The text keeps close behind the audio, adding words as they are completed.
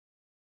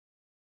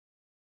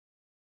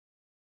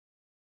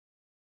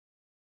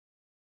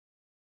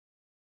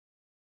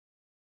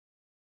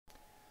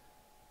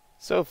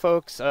So,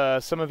 folks,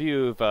 some of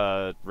you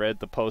have read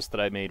the post that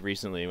I made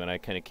recently when I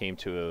kind of came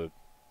to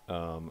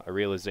a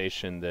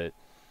realization that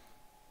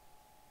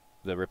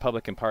the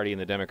Republican Party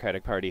and the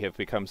Democratic Party have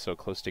become so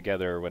close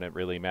together when it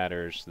really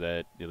matters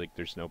that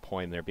there's no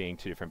point in there being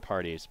two different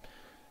parties.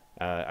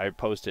 I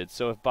posted,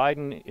 so if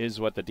Biden is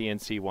what the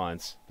DNC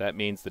wants, that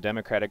means the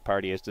Democratic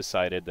Party has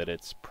decided that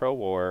it's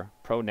pro-war,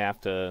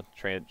 pro-NAFTA,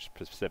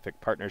 Trans-Pacific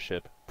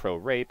Partnership,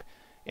 pro-rape,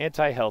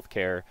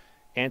 anti-healthcare,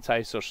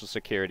 anti-Social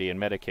Security, and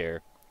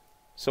Medicare.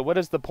 So what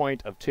is the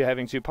point of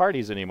having two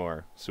parties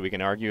anymore? So we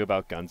can argue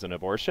about guns and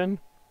abortion?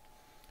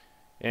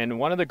 And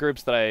one of the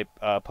groups that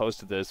I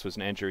posted this was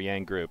an Andrew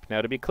Yang group.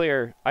 Now, to be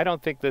clear, I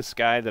don't think this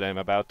guy that I'm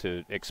about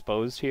to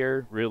expose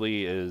here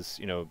really is,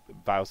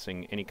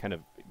 voicing any kind of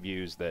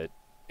views that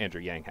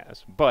Andrew Yang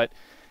has. But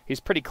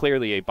he's pretty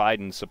clearly a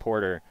Biden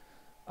supporter.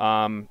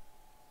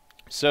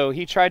 So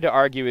he tried to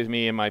argue with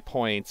me and my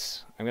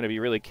points. I'm going to be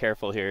really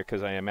careful here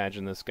because I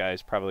imagine this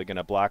guy's probably going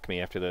to block me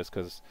after this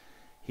because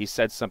he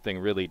said something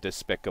really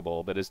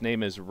despicable. But his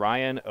name is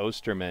Ryan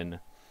Osterman.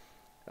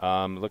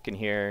 Looking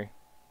here.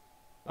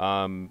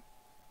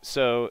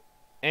 So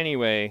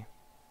anyway,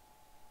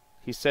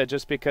 he said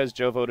just because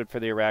Joe voted for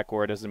the Iraq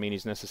War doesn't mean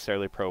he's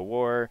necessarily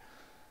pro-war.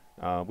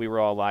 We were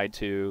all lied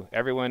to.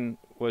 Everyone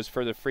was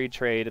for the free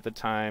trade at the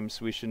time,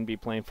 so we shouldn't be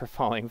blamed for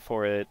falling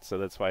for it. So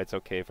that's why it's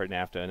okay for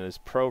NAFTA. And is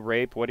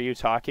pro-rape, what are you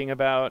talking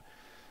about?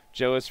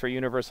 Joe is for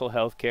universal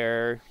health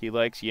care. He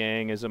likes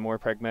Yang as a more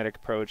pragmatic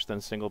approach than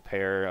single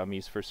payer.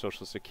 He's for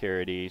Social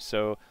Security.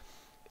 So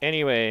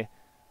anyway,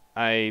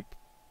 I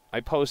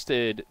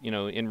posted,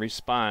 in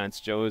response,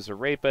 Joe is a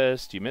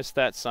rapist. You missed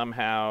that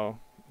somehow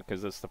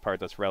because that's the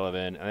part that's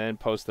relevant. And then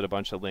posted a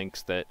bunch of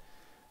links that,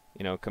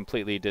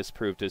 completely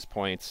disproved his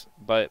points.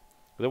 But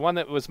the one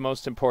that was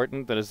most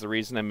important, that is the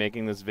reason I'm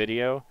making this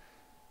video,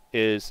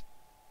 is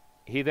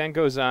he then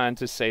goes on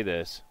to say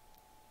this.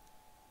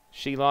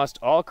 She lost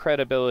all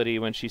credibility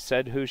when she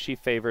said who she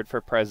favored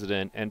for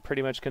president and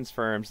pretty much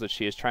confirms that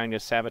she is trying to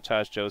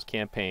sabotage Joe's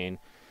campaign.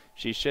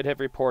 She should have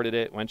reported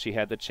it when she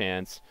had the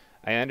chance.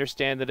 I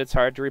understand that it's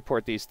hard to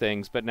report these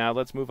things, but now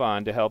let's move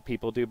on to help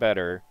people do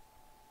better.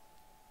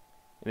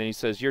 And then he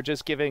says, you're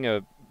just giving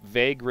a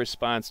vague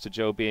response to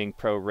Joe being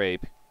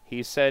pro-rape.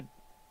 He said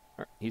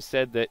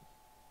that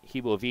he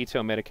will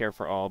veto Medicare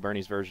for all,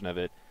 Bernie's version of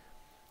it.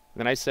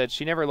 Then I said,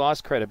 she never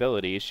lost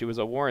credibility. She was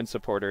a Warren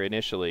supporter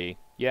initially.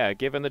 Yeah,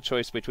 given the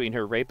choice between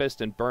her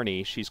rapist and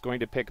Bernie, she's going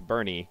to pick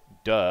Bernie.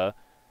 Duh.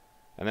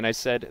 And then I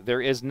said,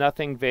 there is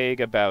nothing vague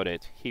about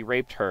it. He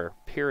raped her.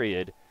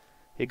 Period.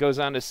 He goes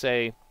on to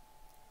say,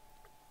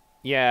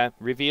 yeah,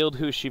 revealed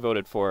who she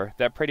voted for.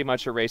 That pretty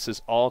much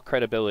erases all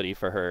credibility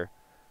for her.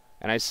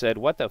 And I said,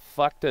 what the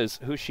fuck does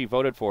who she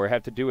voted for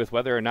have to do with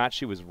whether or not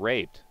she was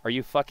raped? Are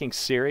you fucking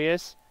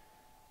serious?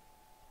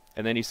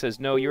 And then he says,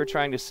 no, you were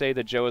trying to say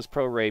that Joe is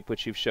pro-rape,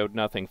 which you've showed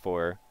nothing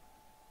for.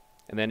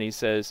 And then he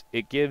says,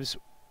 it gives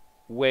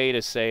way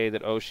to say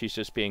that, oh, she's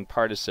just being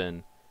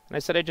partisan. And I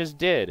said, I just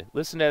did.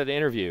 Listen to that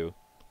interview.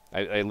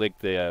 I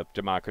linked the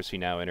Democracy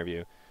Now!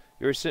 Interview.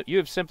 You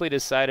have simply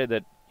decided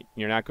that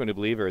you're not going to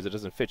believe her as it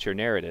doesn't fit your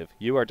narrative.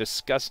 You are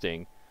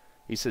disgusting.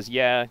 He says,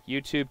 yeah,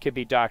 YouTube can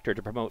be doctored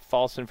to promote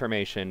false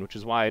information, which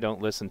is why I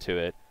don't listen to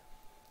it.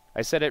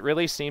 I said, it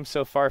really seems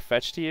so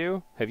far-fetched to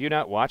you? Have you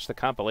not watched the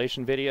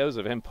compilation videos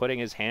of him putting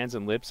his hands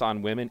and lips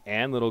on women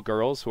and little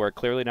girls who are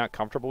clearly not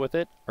comfortable with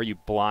it? Are you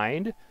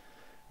blind?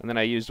 And then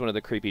I used one of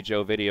the Creepy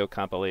Joe video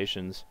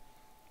compilations.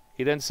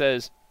 He then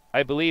says,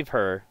 I believe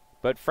her,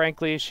 but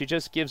frankly, she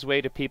just gives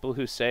way to people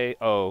who say,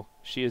 oh,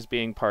 she is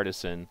being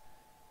partisan.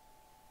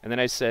 And then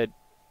I said,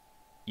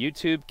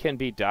 YouTube can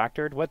be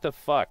doctored? What the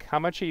fuck? How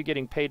much are you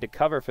getting paid to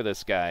cover for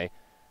this guy?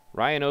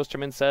 Ryan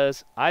Osterman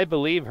says, I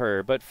believe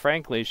her, but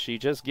frankly, she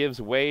just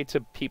gives way to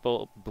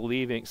people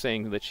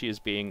saying that she is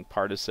being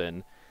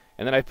partisan.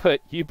 And then I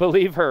put, you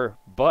believe her,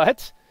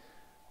 but?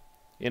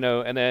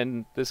 And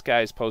then this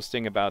guy's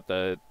posting about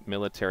the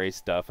military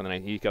stuff, and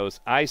then he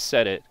goes, I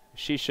said it.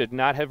 She should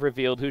not have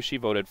revealed who she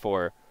voted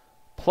for.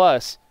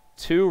 Plus,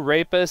 2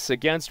 rapists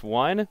against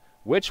 1?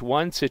 Which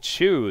one to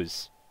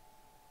choose?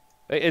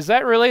 Is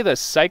that really the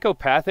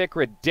psychopathic,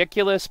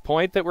 ridiculous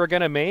point that we're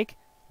going to make?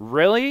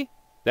 Really?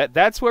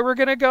 That's where we're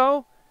going to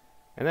go?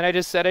 And then I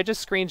just said, I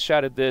just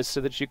screenshotted this so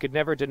that you could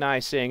never deny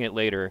saying it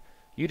later.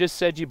 You just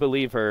said you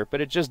believe her, but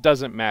it just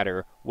doesn't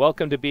matter.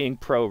 Welcome to being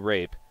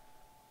pro-rape.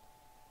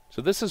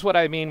 So this is what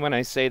I mean when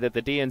I say that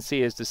the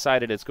DNC has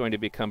decided it's going to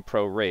become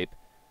pro-rape.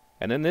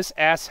 And then this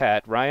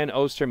asshat, Ryan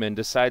Osterman,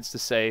 decides to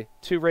say,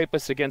 2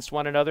 rapists against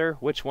one another,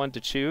 which one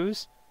to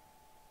choose?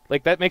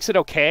 Like, that makes it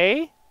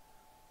okay?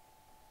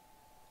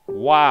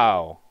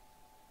 Wow.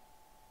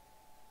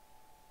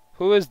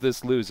 Who is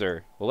this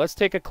loser? Well, let's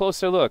take a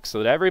closer look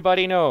so that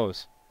everybody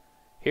knows.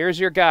 Here's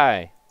your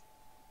guy.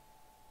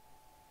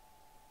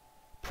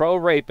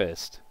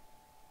 Pro-rapist.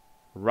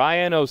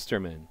 Ryan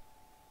Osterman.